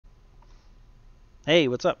Hey,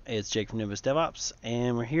 what's up? It's Jake from Nimbus DevOps,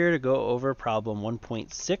 and we're here to go over problem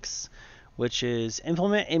 1.6, which is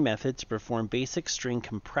implement a method to perform basic string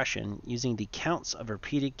compression using the counts of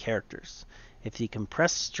repeated characters. If the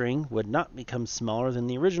compressed string would not become smaller than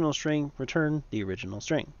the original string, return the original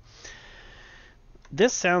string.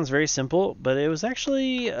 This sounds very simple, but it was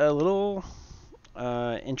actually a little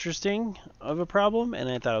interesting of a problem, and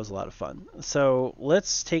I thought it was a lot of fun. So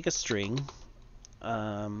let's take a string.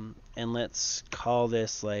 And let's call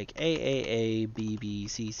this like A A A B B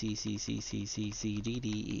C C C C C C C D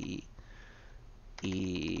D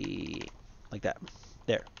E like that.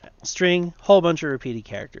 There. String, whole bunch of repeated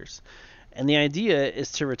characters. And the idea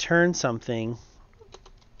is to return something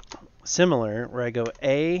similar where I go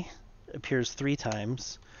A appears 3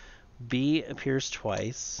 times, B appears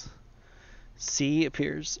twice, C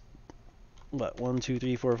appears 1, 2,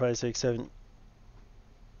 3, 4, 5, 6, 7,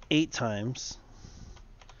 8 times.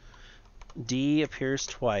 D appears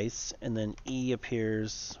twice, and then E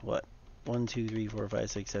appears, 1, 2, 3, 4, 5,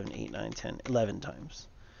 6, 7, 8, 9, 10, 11 times.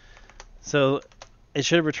 So it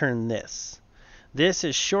should have returned this. This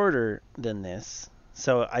is shorter than this,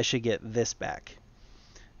 so I should get this back,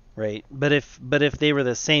 right? But if they were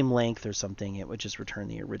the same length or something, it would just return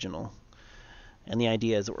the original. And the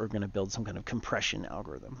idea is that we're going to build some kind of compression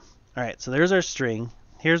algorithm. All right, so there's our string.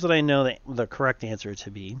 Here's what I know the correct answer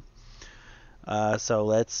to be. So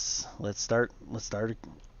let's start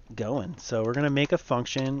going. So we're gonna make a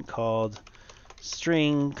function called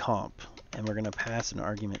string comp, and we're gonna pass an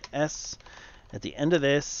argument s. At the end of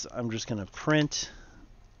this, I'm just gonna print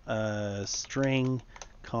string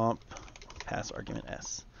comp pass argument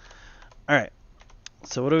s. All right.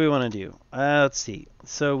 So what do we want to do? Let's see.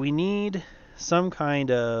 So we need some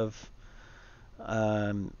kind of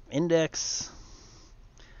index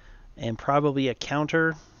and probably a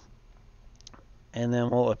counter. And then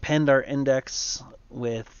we'll append our index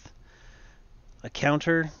with a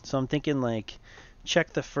counter. So I'm thinking like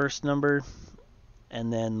check the first number,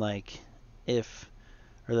 and then like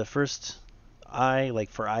or the first I, like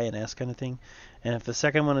for I and S kind of thing. And if the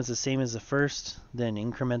second one is the same as the first, then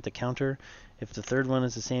increment the counter. If the third one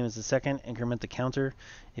is the same as the second, increment the counter.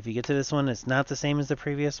 If you get to this one, it's not the same as the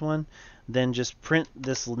previous one, then just print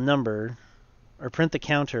this number, or print the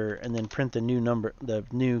counter, and then print the new number, the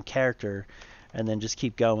new character, and then just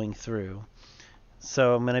keep going through.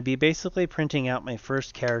 So I'm going to be basically printing out my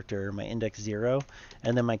first character, my index 0,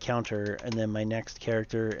 and then my counter, and then my next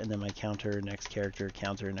character, and then my counter, next character,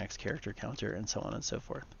 counter, next character, counter, and so on and so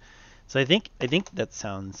forth. So I think that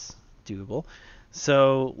sounds doable.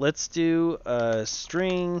 So let's do a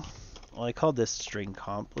string. Well, I called this string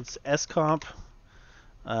comp. Let's scomp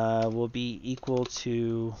will be equal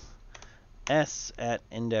to s at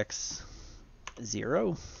index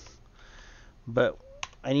 0. But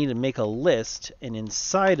I need to make a list, and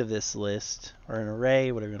inside of this list, or an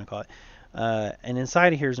array, whatever you want to call it, and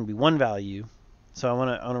inside of here is going to be one value. So I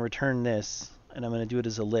want to return this, and I'm going to do it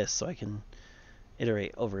as a list so I can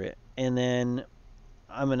iterate over it. And then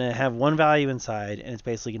I'm going to have one value inside, and it's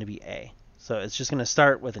basically going to be A. So it's just going to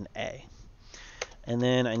start with an A. And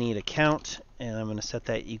then I need a count, and I'm going to set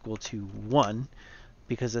that equal to 1,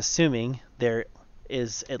 because assuming there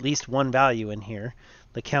is at least one value in here,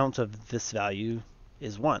 the count of this value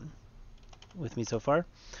is 1. With me so far?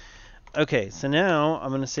 Okay, so now I'm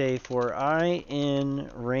going to say for I in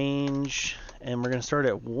range, and we're going to start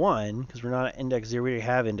at 1, because we're not at index 0, we already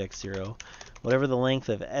have index 0. Whatever the length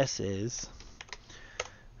of s is,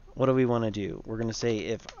 what do we want to do? We're going to say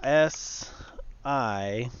if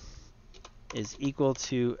si is equal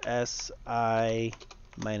to si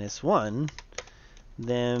minus 1,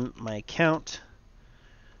 then my count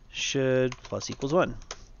should plus equals 1.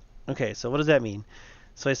 Okay, so what does that mean?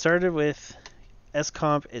 So I started with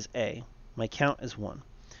scomp is A. My count is 1.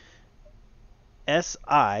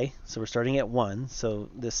 Si, so we're starting at 1, so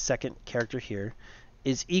this second character here,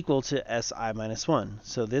 is equal to si minus 1.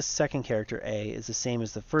 So this second character A is the same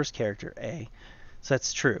as the first character A. So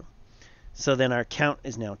that's true. So then our count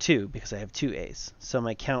is now 2 because I have 2 A's. So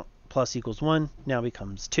my count plus equals 1 now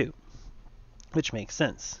becomes 2, which makes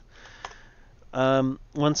sense.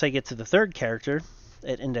 Once I get to the third character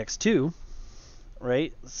at index 2,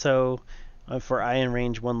 right? So for I in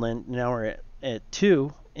range 1, now we're at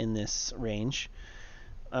 2 in this range.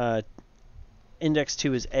 Index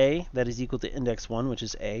 2 is A. That is equal to index 1, which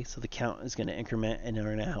is A. So the count is going to increment, and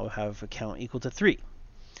we're now have a count equal to 3.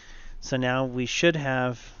 So now we should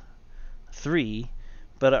have 3,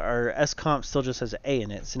 but our scomp still just has an A in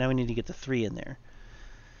it. So now we need to get the 3 in there.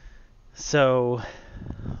 So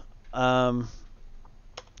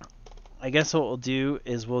I guess what we'll do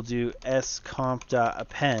is we'll do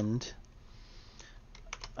scomp.append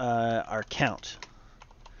our count.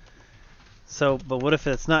 So, but what if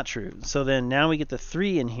that's not true? So then now we get the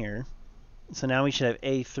 3 in here. So now we should have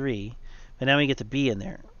A3, but now we get the B in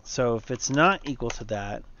there. So if it's not equal to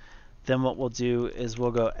that, then what we'll do is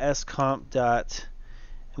we'll go scomp dot,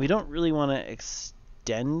 we don't really want to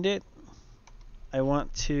extend it. I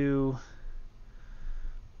want to,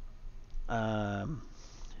 well,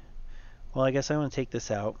 I guess I want to take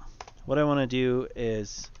this out. What I want to do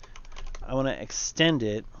is I want to extend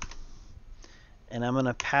it, and I'm going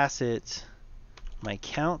to pass it my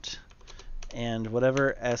count and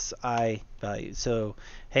whatever SI value. So,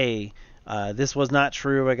 hey, this was not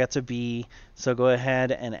true. I got to B. So go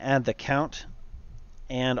ahead and add the count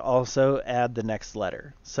and also add the next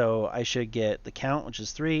letter. So I should get the count, which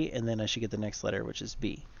is 3, and then I should get the next letter, which is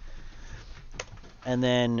B. And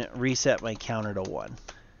then reset my counter to 1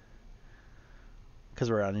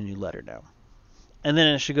 because we're on a new letter now. And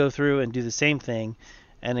then it should go through and do the same thing,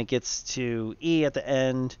 and it gets to E at the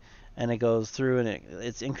end, and it goes through and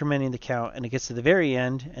it's incrementing the count, and it gets to the very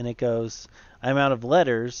end and it goes, I'm out of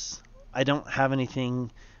letters. I don't have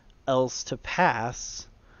anything else to pass,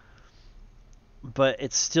 but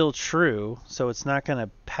it's still true, so it's not going to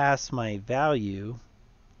pass my value,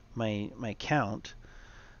 my count.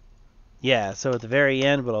 Yeah, so at the very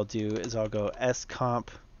end what I'll do is I'll go scomp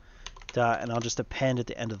dot, and I'll just append at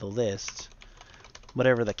the end of the list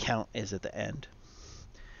whatever the count is at the end.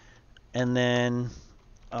 And then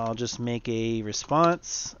I'll just make a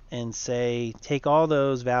response and say take all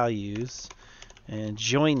those values and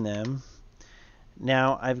join them.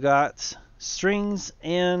 Now I've got strings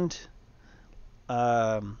and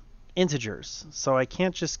integers, so I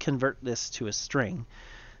can't just convert this to a string.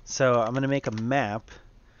 So I'm going to make a map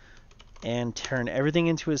and turn everything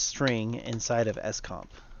into a string inside of scomp,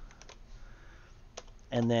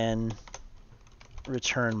 and then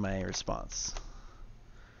return my response.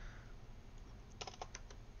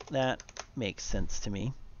 That makes sense to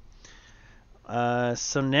me.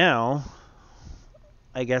 So now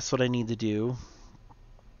I guess what I need to do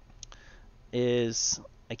is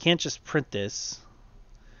I can't just print this.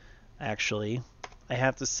 Actually, I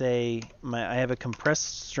have to say I have a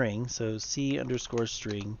compressed string, so C underscore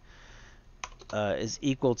string is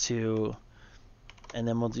equal to, and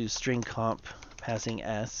then we'll do string comp passing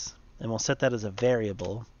S, and we'll set that as a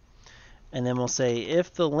variable, and then we'll say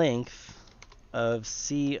if the length of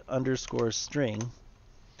C underscore string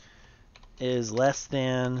is less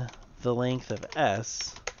than the length of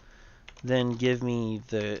S, then give me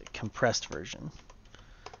the compressed version.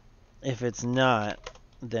 If it's not,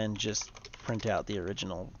 then just print out the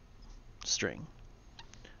original string.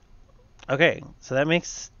 Okay, so that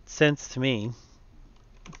makes sense to me.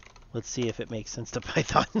 Let's see if it makes sense to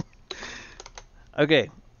Python. Okay,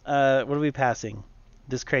 what are we passing?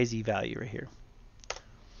 This crazy value right here.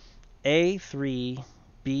 A3,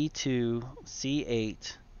 B2,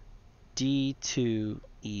 C8, D2,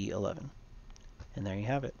 E11. And there you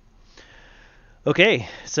have it. Okay,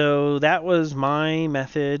 so that was my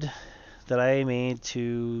method that I made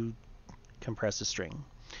to compress a string.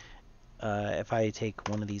 If I take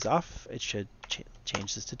one of these off, it should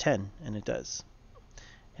change this to 10, and it does.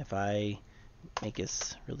 If I make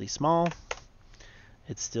this really small,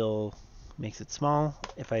 it still makes it small.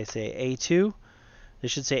 If I say A2,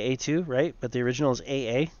 this should say A2, right? But the original is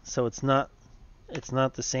AA, so it's not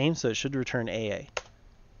the same, so it should return AA.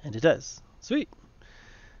 And it does. Sweet.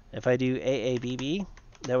 If I do AABB,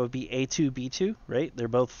 that would be A2B2, right? They're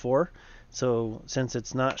both 4. So since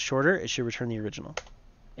it's not shorter, it should return the original,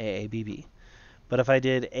 AABB. But if I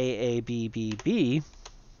did AABBB,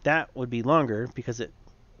 that would be longer because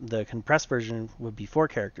the compressed version would be 4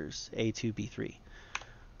 characters, A2B3.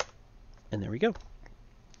 And there we go.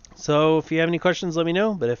 So if you have any questions, let me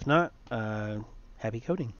know. But if not, happy coding.